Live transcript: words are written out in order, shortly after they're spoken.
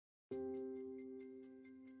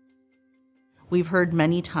We've heard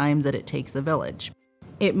many times that it takes a village.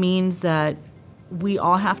 It means that we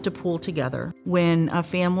all have to pull together. When a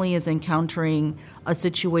family is encountering a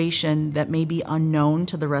situation that may be unknown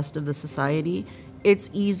to the rest of the society, it's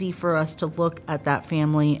easy for us to look at that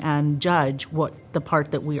family and judge what the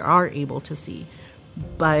part that we are able to see.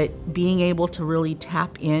 But being able to really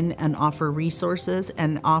tap in and offer resources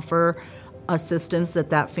and offer assistance that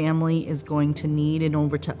that family is going to need in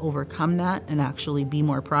order to overcome that and actually be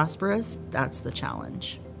more prosperous, that's the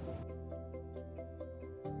challenge.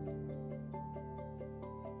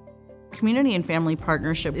 Community and family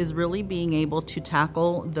partnership is really being able to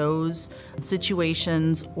tackle those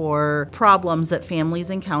situations or problems that families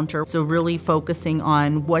encounter. So really focusing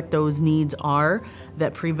on what those needs are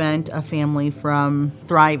that prevent a family from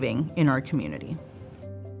thriving in our community.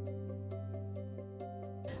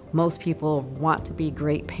 Most people want to be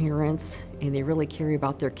great parents and they really care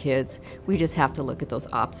about their kids. We just have to look at those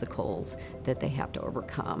obstacles that they have to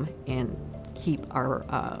overcome and keep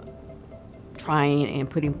our trying and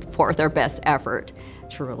putting forth our best effort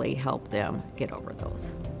to really help them get over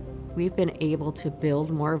those. We've been able to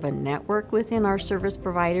build more of a network within our service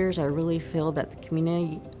providers. I really feel that the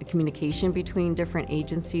communication between different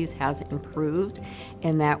agencies has improved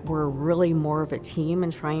and that we're really more of a team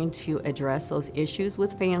in trying to address those issues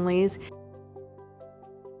with families.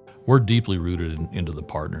 We're deeply rooted into the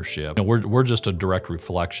partnership. And we're just a direct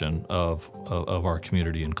reflection of our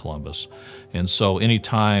community in Columbus. And so any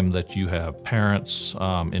time that you have parents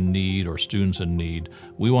in need or students in need,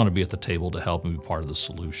 we want to be at the table to help and be part of the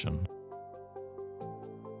solution.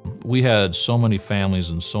 We had so many families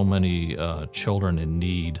and so many children in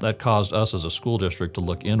need. That caused us as a school district to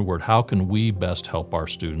look inward. How can we best help our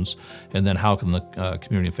students? And then how can the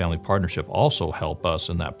Community and Family Partnership also help us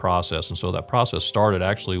in that process? And so that process started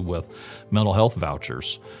actually with mental health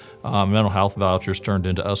vouchers. Mental health vouchers turned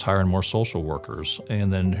into us hiring more social workers.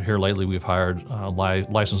 And then here lately we've hired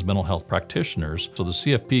licensed mental health practitioners. So the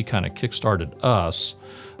CFP kind of kick-started us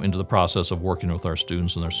into the process of working with our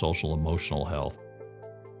students and their social emotional health.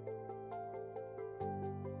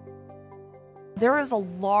 There is a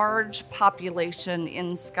large population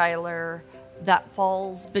in Schuyler that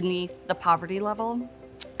falls beneath the poverty level,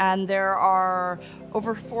 and there are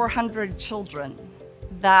over 400 children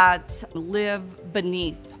that live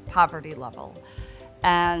beneath poverty level.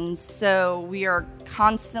 And so we are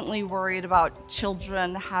constantly worried about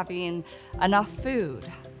children having enough food,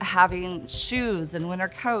 having shoes and winter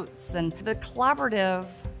coats, and the collaborative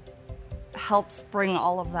helps bring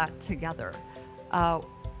all of that together.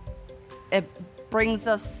 It brings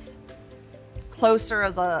us closer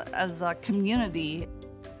as a community.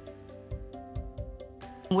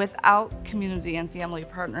 Without community and family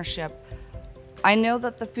partnership, I know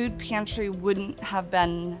that the food pantry wouldn't have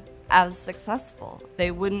been as successful.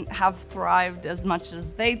 They wouldn't have thrived as much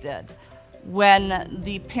as they did. When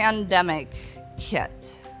the pandemic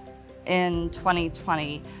hit in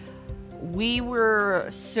 2020, we were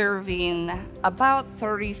serving about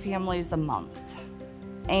 30 families a month.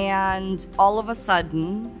 And all of a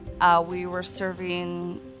sudden, we were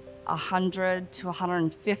serving 100 to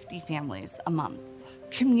 150 families a month.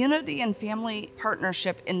 Community and family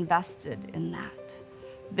partnership invested in that.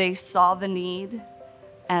 They saw the need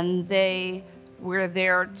and they were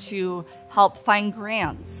there to help find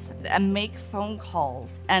grants and make phone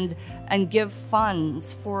calls and give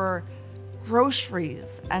funds for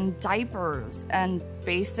groceries and diapers and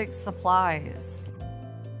basic supplies.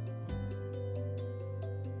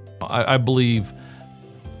 I believe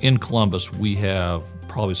in Columbus we have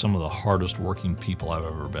probably some of the hardest working people I've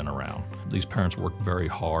ever been around. These parents work very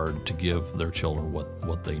hard to give their children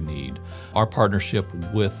what they need. Our partnership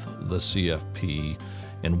with the CFP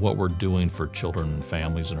and what we're doing for children and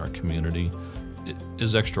families in our community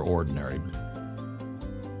is extraordinary.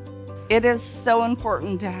 It is so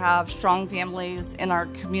important to have strong families in our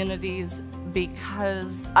communities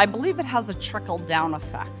because I believe it has a trickle-down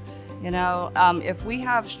effect. You know, if we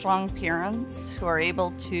have strong parents who are able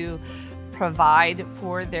to provide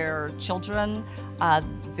for their children,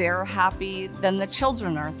 they're happy, then the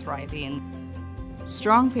children are thriving.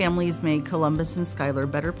 Strong families make Columbus and Schuyler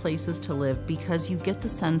better places to live because you get the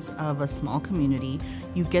sense of a small community.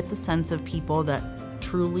 You get the sense of people that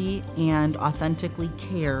truly and authentically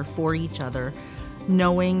care for each other,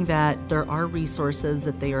 knowing that there are resources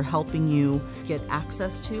that they are helping you get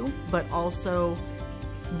access to, but also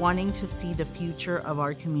wanting to see the future of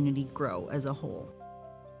our community grow as a whole.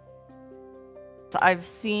 I've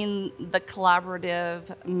seen the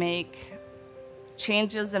collaborative make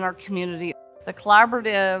changes in our community. The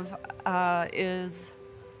collaborative is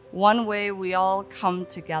one way we all come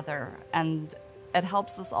together and it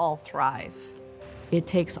helps us all thrive. It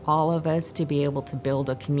takes all of us to be able to build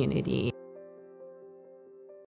a community.